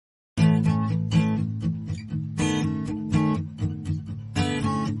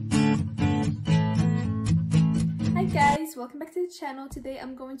welcome back to the channel. Today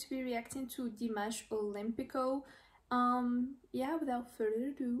I'm going to be reacting to Dimash Olympico. Yeah, without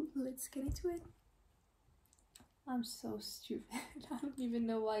further ado, let's get into it. I'm so stupid. I don't even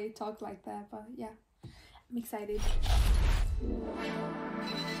know why I talk like that, but yeah, I'm excited. Here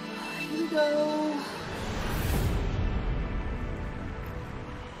we go.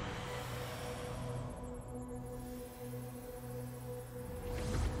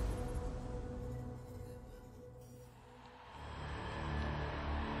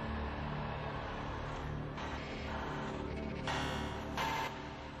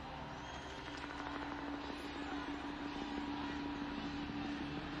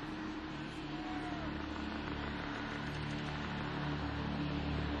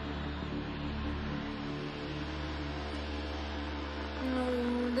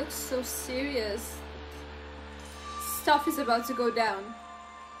 Looks so serious. Stuff is about to go down.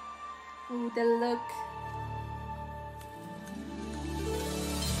 Ooh, the look.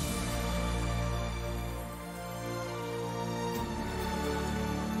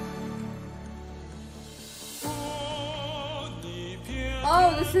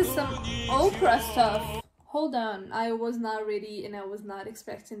 Oh, this is some opera stuff. Hold on, I was not ready and I was not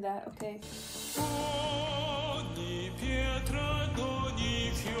expecting that. Okay.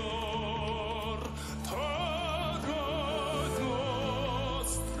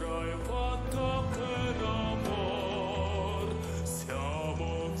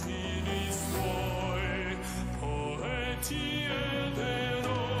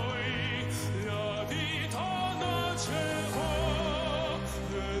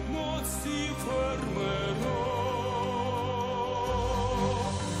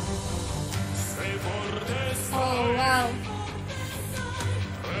 Oh wow.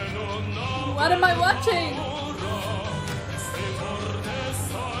 What am I watching?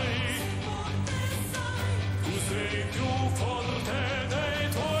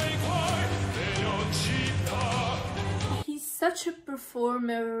 He's such a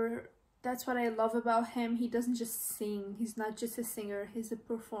performer. That's what I love about him. He doesn't just sing. He's not just a singer. He's a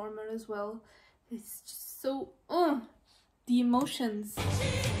performer as well. It's just so... the emotions.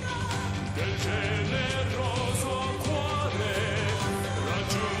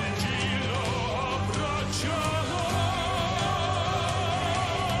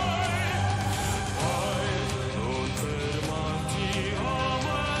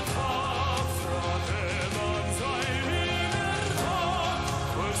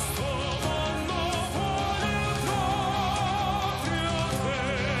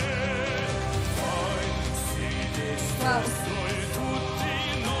 Wow.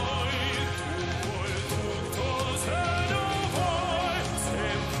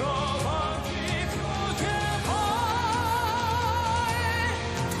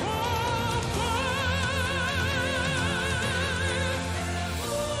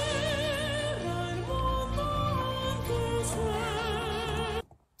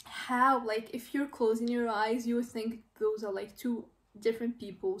 How, like, if you're closing your eyes, you would think those are like two different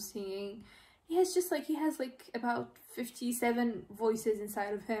people singing. He has like about 57 voices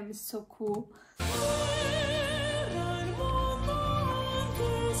inside of him. It's so cool.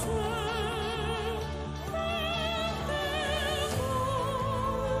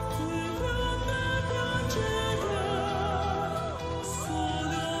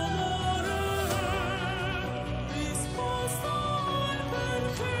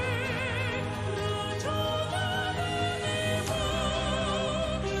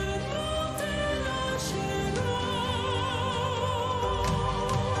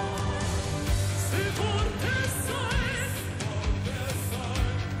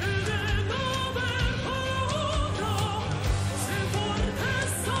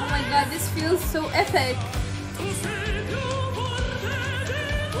 God, this feels so epic.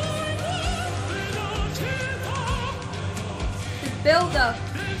 The build up.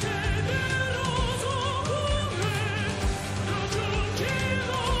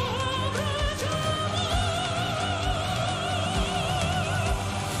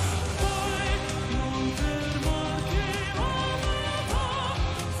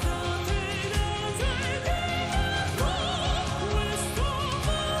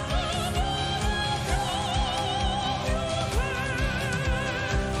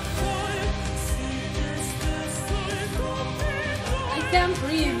 I can't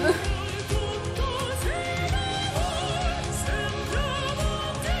breathe.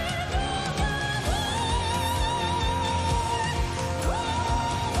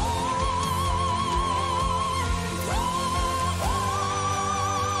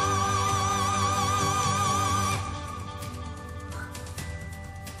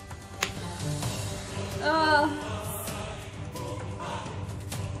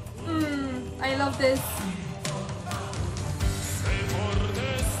 this.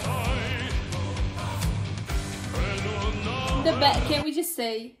 The band, can we just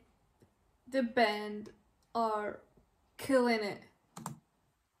say the band are killing it?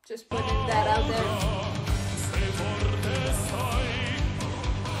 Just putting that out there.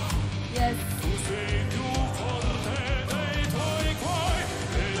 Yes.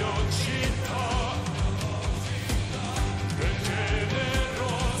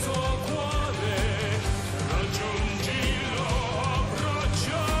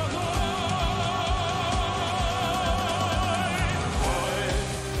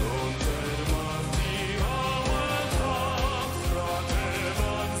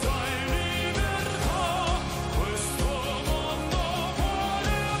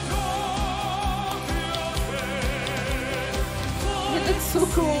 It's so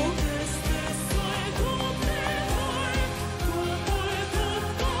cool.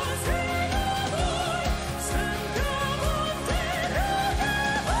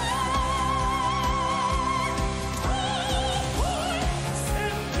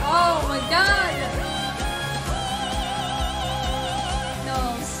 Oh my god! No.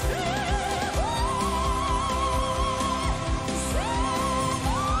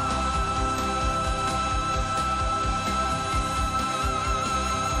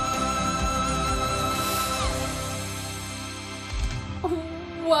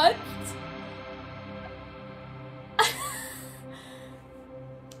 What?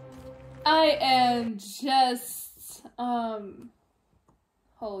 I am just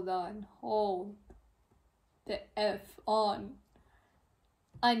hold on, hold the F on.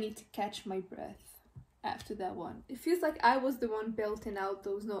 I need to catch my breath after that one. It feels like I was the one belting out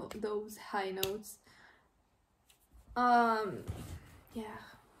those high notes. Yeah.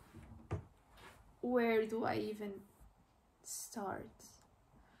 Where do I even start?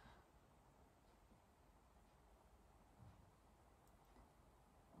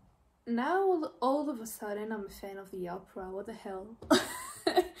 Now all of a sudden I'm a fan of the opera. What the hell?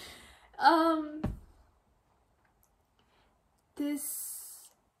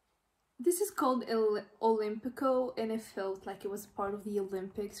 This is called Olympico, and it felt like it was part of the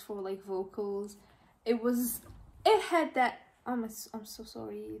Olympics for like vocals. It had that I'm so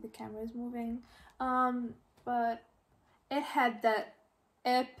sorry, the camera is moving. But it had that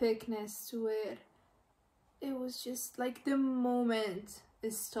epicness to it. It was just like the moment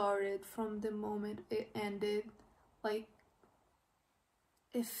it started, from the moment it ended, like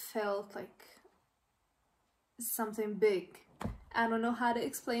it felt like something big. I don't know how to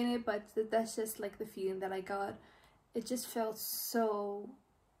explain it, but that's just like the feeling that I got. It just felt so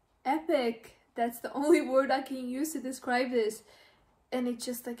epic. That's the only word I can use to describe this. And it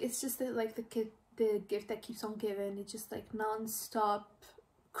just like, it's just like the gift that keeps on giving. It's just like non-stop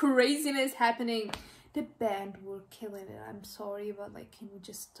craziness happening. The band were killing it. I'm sorry, but like, can we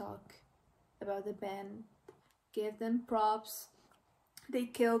just talk about the band? Give them props. They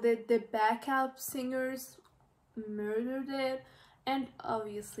killed it. The backup singers murdered it. And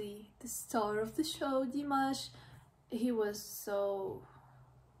obviously the star of the show, Dimash, he was so,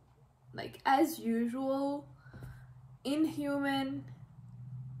 like, as usual, inhuman.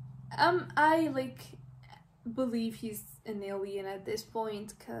 I like believe he's an alien at this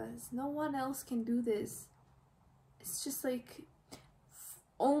point, because no one else can do this. It's just like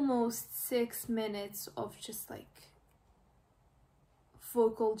almost 6 minutes of just like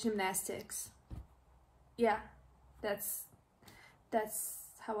vocal gymnastics. Yeah, that's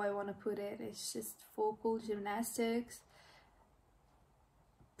how I want to put it. It's just vocal gymnastics,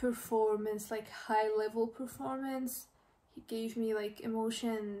 performance, like high level performance. He gave me like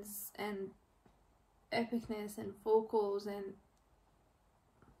emotions and epicness and vocals, and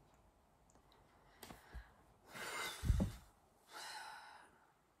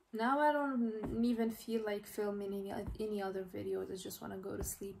now I don't even feel like filming any other videos. I just want to go to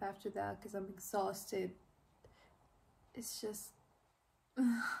sleep after that because I'm exhausted. It's just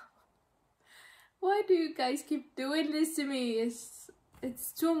why do you guys keep doing this to me?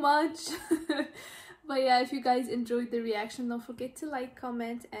 It's too much. But yeah, if you guys enjoyed the reaction, don't forget to like,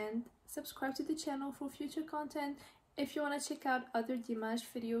 comment, and subscribe to the channel for future content. If you want to check out other Dimash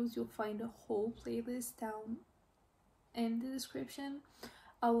videos, you'll find a whole playlist down in the description.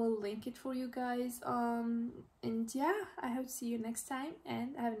 I will link it for you guys. And yeah, I hope to see you next time,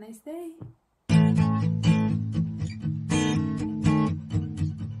 and have a nice day.